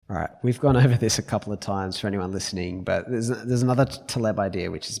All right, we've gone over this a couple of times for anyone listening, but there's another Taleb idea,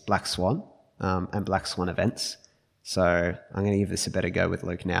 which is black swan and black swan events. So I'm going to give this a better go with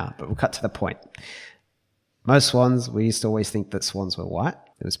Luke now, but we'll cut to the point. Most swans, we used to always think that swans were white.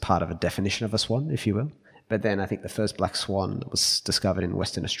 It was part of a definition of a swan, if you will. But then I think the first black swan was discovered in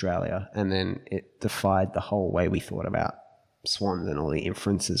Western Australia, and then it defied the whole way we thought about swans and all the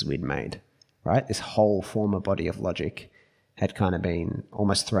inferences we'd made, right? This whole former body of logic had kind of been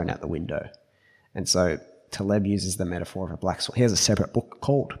almost thrown out the window. And so Taleb uses the metaphor of a black swan. He has a separate book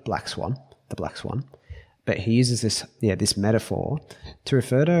called Black Swan, The Black Swan. But he uses this metaphor to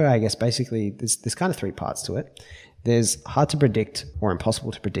refer to, I guess, basically, there's kind of three parts to it. There's hard to predict or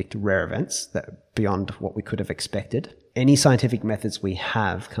impossible to predict rare events that are beyond what we could have expected. Any scientific methods we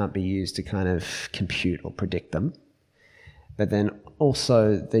have can't be used to kind of compute or predict them. But then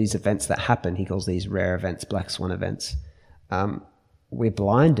also these events that happen, he calls these rare events, black swan events, we're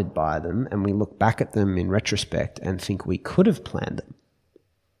blinded by them and we look back at them in retrospect and think we could have planned them.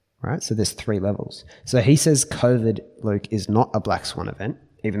 Right? So there's three levels. So he says COVID, Luke, is not a black swan event,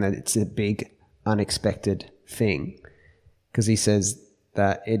 even though it's a big, unexpected thing, because he says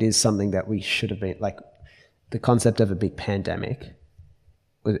that it is something that we should have been, like the concept of a big pandemic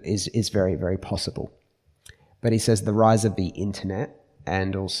is very, very possible. But he says the rise of the internet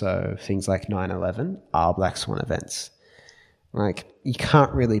and also things like 9/11 are black swan events. Like you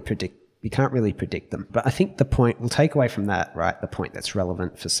can't really predict them. But I think the point, we'll take away from that, right, the point that's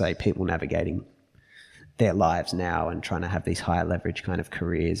relevant for, say, people navigating their lives now and trying to have these higher leverage kind of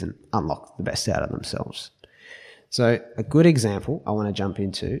careers and unlock the best out of themselves. So a good example I want to jump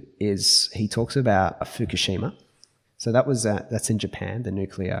into is he talks about Fukushima. So that's in Japan, the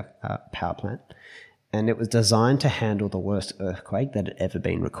nuclear power plant. And it was designed to handle the worst earthquake that had ever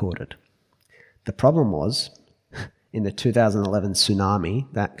been recorded. The problem was, in the 2011 tsunami,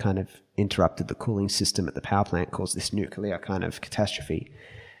 that kind of interrupted the cooling system at the power plant, caused this nuclear kind of catastrophe.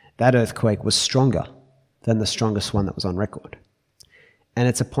 That earthquake was stronger than the strongest one that was on record. And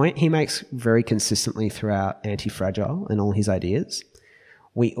it's a point he makes very consistently throughout Anti-Fragile and all his ideas.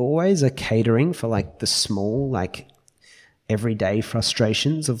 We always are catering for like the small, like everyday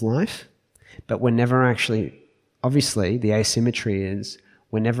frustrations of life, but we're never actually, obviously the asymmetry is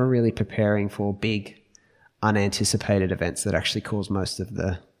we're never really preparing for big, unanticipated events that actually cause most of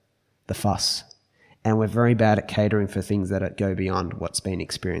the fuss. And we're very bad at catering for things that go beyond what's been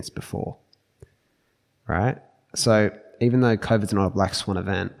experienced before. Right? So even though COVID's not a black swan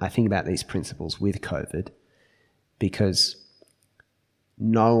event, I think about these principles with COVID because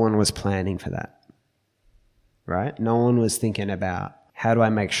no one was planning for that. Right? No one was thinking about how do I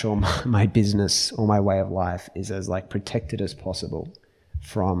make sure my business or my way of life is as like protected as possible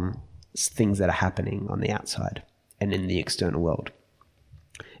from things that are happening on the outside and in the external world.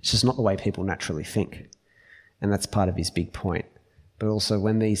 It's just not the way people naturally think. And that's part of his big point. But also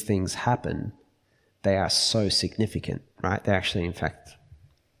when these things happen, they are so significant, right? They're actually, in fact,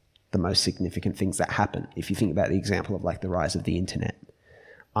 the most significant things that happen. If you think about the example of like the rise of the internet,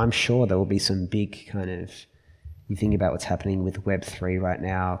 I'm sure there will be some big kind of, you think about what's happening with Web3 right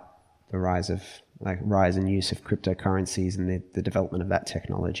now, the rise and use of cryptocurrencies and the development of that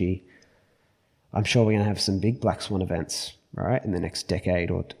technology. I'm sure we're going to have some big black swan events, right, in the next decade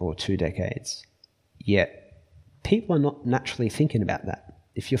or 2 decades. Yet people are not naturally thinking about that.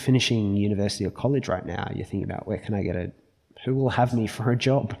 If you're finishing university or college right now, you're thinking about who will have me for a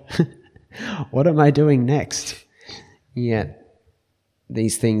job? What am I doing next? Yet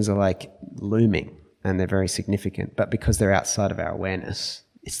these things are like looming and they're very significant, but because they're outside of our awareness,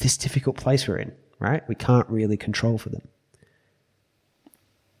 it's this difficult place we're in, right? We can't really control for them.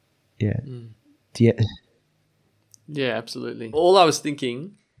 Yeah. Yeah, absolutely. All I was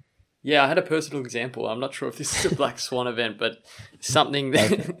thinking, I had a personal example. I'm not sure if this is a black swan event, but something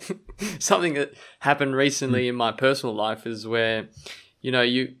that happened recently in my personal life is where,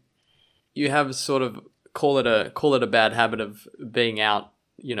 you have sort of call it a bad habit of being out,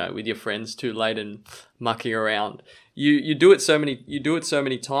 with your friends too late and mucking around. You do it so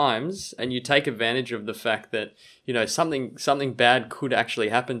many times, and you take advantage of the fact that something bad could actually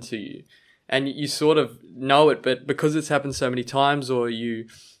happen to you. And you sort of know it, but because it's happened so many times, or you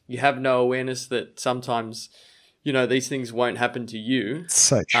have no awareness that sometimes, these things won't happen to you.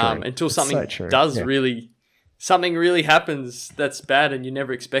 So true. Until something something really happens that's bad and you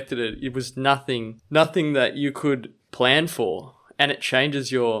never expected it. It was nothing that you could plan for, and it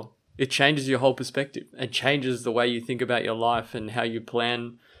changes your whole perspective and changes the way you think about your life and how you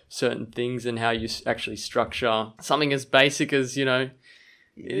plan certain things and how you actually structure something as basic as,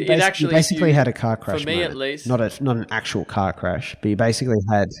 it actually you basically had a car crash. For me, moment. at least, not an actual car crash, but you basically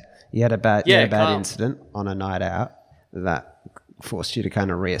had a bad incident on a night out that forced you to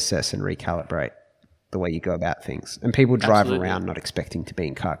kind of reassess and recalibrate the way you go about things. And people drive around not expecting to be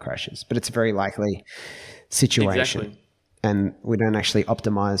in car crashes, but it's a very likely situation. Exactly. And we don't actually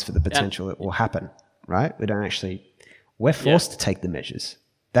optimize for the potential that will happen, right? We're forced to take the measures.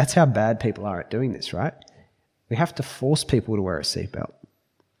 That's how bad people are at doing this, right? We have to force people to wear a seatbelt.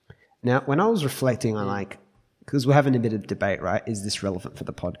 Now, when I was reflecting on because we're having a bit of debate, right? Is this relevant for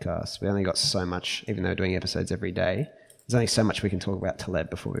the podcast? We only got so much, even though we're doing episodes every day, there's only so much we can talk about Taleb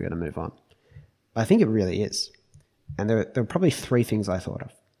before we're going to move on. I think it really is. And there are probably three things I thought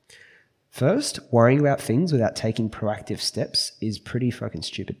of. First, worrying about things without taking proactive steps is pretty fucking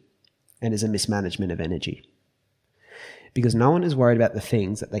stupid and is a mismanagement of energy. Because no one is worried about the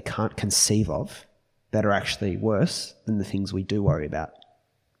things that they can't conceive of that are actually worse than the things we do worry about.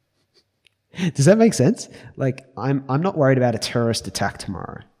 Does that make sense? Like, I'm not worried about a terrorist attack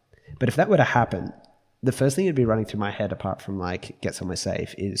tomorrow. But if that were to happen, the first thing that'd be running through my head, apart from get somewhere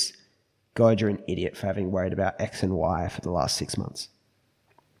safe, is, God, you're an idiot for having worried about X and Y for the last 6 months.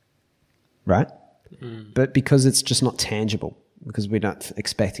 Right? Mm. But because it's just not tangible, because we're not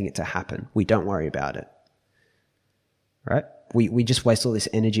expecting it to happen, we don't worry about it. Right? We just waste all this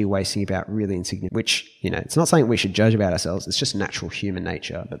energy wasting about really insignificant, which, it's not something we should judge about ourselves. It's just natural human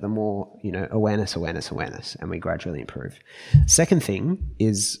nature. But the more, awareness, and we gradually improve. Second thing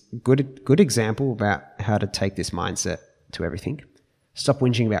is good example about how to take this mindset to everything. Stop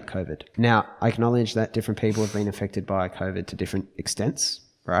whinging about COVID. Now, I acknowledge that different people have been affected by COVID to different extents,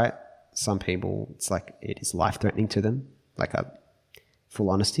 right? Some people, it's like it is life-threatening to them. Full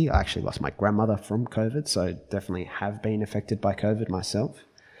honesty, I actually lost my grandmother from COVID, so definitely have been affected by COVID myself.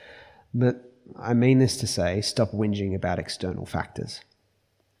 But I mean this to say, stop whinging about external factors.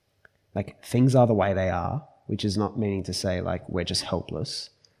 Things are the way they are, which is not meaning to say we're just helpless,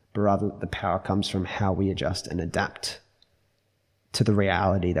 but rather the power comes from how we adjust and adapt to the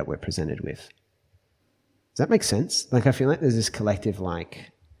reality that we're presented with. Does that make sense? I feel like there's this collective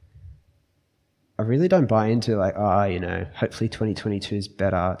I really don't buy into hopefully 2022 is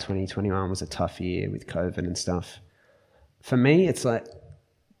better. 2021 was a tough year with COVID and stuff. For me, it's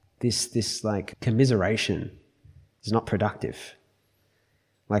this commiseration is not productive.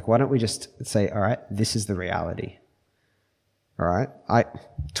 Why don't we just say, all right, this is the reality. All right.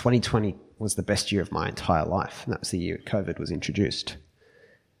 2020 was the best year of my entire life. And that was the year COVID was introduced.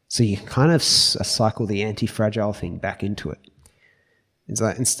 So you kind of cycle the anti-fragile thing back into it. It's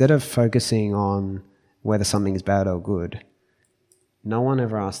instead of focusing on whether something is bad or good, no one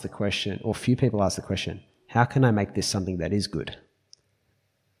ever asks the question, or few people ask the question, how can I make this something that is good?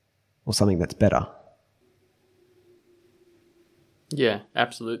 Or something that's better? Yeah,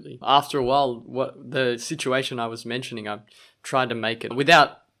 absolutely. After a while, what the situation I was mentioning, I tried to make it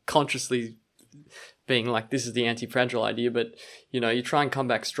without consciously being this is the anti-fragile idea, but you try and come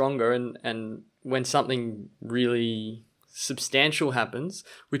back stronger, and when something really substantial happens,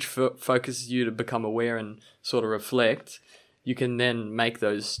 which focuses you to become aware and sort of reflect, you can then make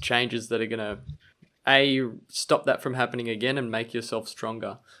those changes that are going to stop that from happening again and make yourself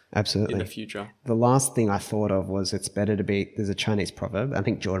stronger. Absolutely. In the future. The last thing I thought of was it's better to be, there's a Chinese proverb, I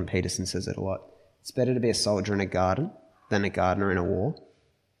think Jordan Peterson says it a lot, it's better to be a soldier in a garden than a gardener in a war.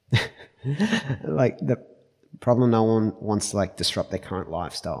 The problem, no one wants to disrupt their current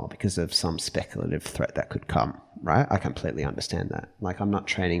lifestyle because of some speculative threat that could come, right? I completely understand that. I'm not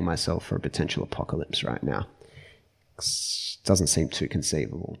training myself for a potential apocalypse right now. It doesn't seem too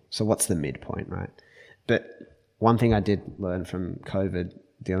conceivable. So what's the midpoint, right? But one thing I did learn from COVID,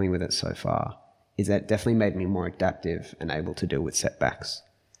 dealing with it so far, is that it definitely made me more adaptive and able to deal with setbacks,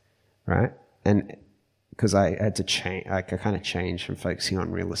 right? And because I had to change, I kind of changed from focusing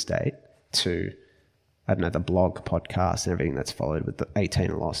on real estate to, the blog, podcast, and everything that's followed with the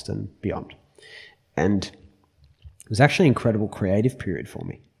 18 Lost and beyond. And it was actually an incredible creative period for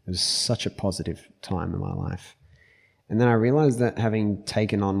me. It was such a positive time in my life. And then I realized that having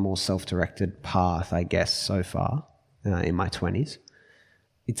taken on more self-directed path, I guess, so far in my 20s,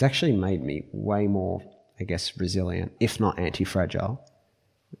 it's actually made me way more, resilient, if not anti-fragile,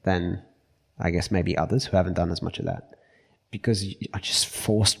 than, maybe others who haven't done as much of that. Because I just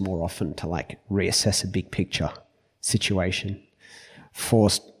forced more often to reassess a big picture situation,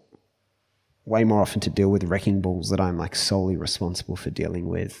 forced way more often to deal with wrecking balls that I'm solely responsible for dealing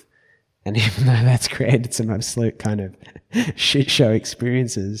with. And even though that's created some absolute kind of shit show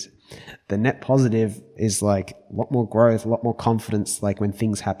experiences, the net positive is a lot more growth, a lot more confidence, when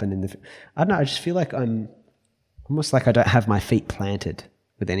things happen I don't know, I just feel I'm almost I don't have my feet planted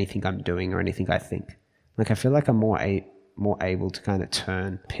with anything I'm doing or anything I think. Like I feel like I'm more able to kind of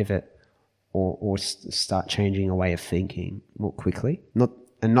turn, pivot, or start changing a way of thinking more quickly.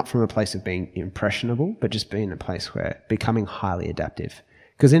 Not from a place of being impressionable, but just being a place where becoming highly adaptive.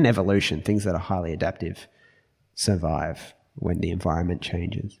 Because in evolution, things that are highly adaptive survive when the environment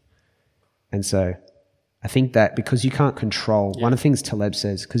changes. And so I think that because you can't control, one of the things Taleb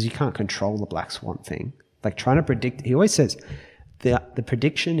says, because you can't control the black swan thing, like trying to predict, he always says the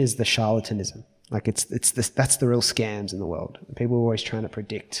prediction is the charlatanism. Like it's this, that's the real scams in the world. People are always trying to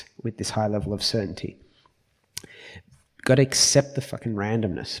predict with this high level of certainty. Got to accept the fucking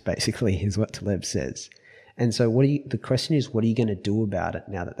randomness, basically, is what Taleb says. And so the question is, what are you going to do about it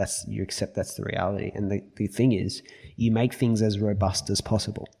now that you accept that's the reality? And the thing is, you make things as robust as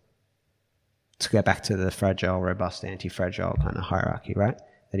possible. To go back to the fragile, robust, anti-fragile kind of hierarchy, right?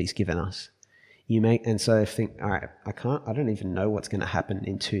 That he's given us. And so think, all right, I don't even know what's going to happen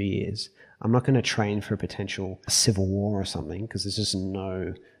in 2 years. I'm not going to train for a potential civil war or something because there's just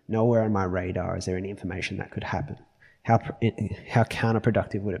nowhere on my radar is there any information that could happen. How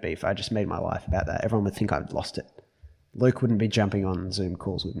counterproductive would it be if I just made my life about that? Everyone would think I'd lost it. Luke wouldn't be jumping on Zoom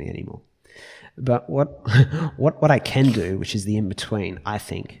calls with me anymore. But what I can do, which is the in-between, I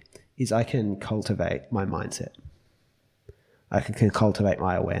think, is I can cultivate my mindset. I can cultivate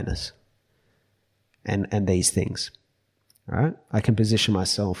my awareness and these things. All right? I can position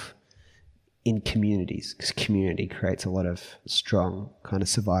myself in communities because community creates a lot of strong kind of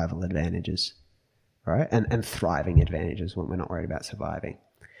survival advantages. Right? And thriving advantages when we're not worried about surviving.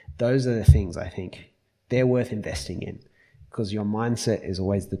 Those are the things I think they're worth investing in because your mindset is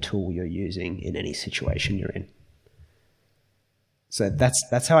always the tool you're using in any situation you're in. So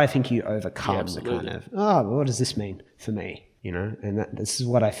that's how I think you overcome the kind of, what does this mean for me? You know, and this is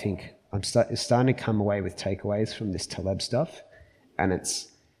what I think I'm starting to come away with takeaways from this Taleb stuff. And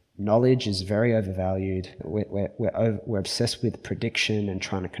it's knowledge is very overvalued. We're obsessed with prediction and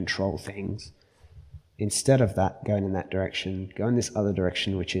trying to control things. Instead of that, going in that direction, go in this other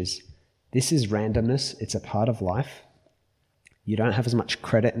direction, which is, this is randomness. It's a part of life. You don't have as much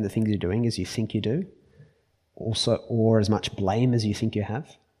credit in the things you're doing as you think you do, also, or as much blame as you think you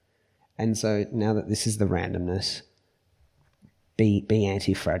have. And so now that this is the randomness, be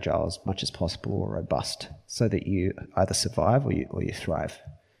anti-fragile as much as possible or robust so that you either survive or you thrive.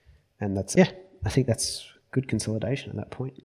 And I think that's good consolidation at that point.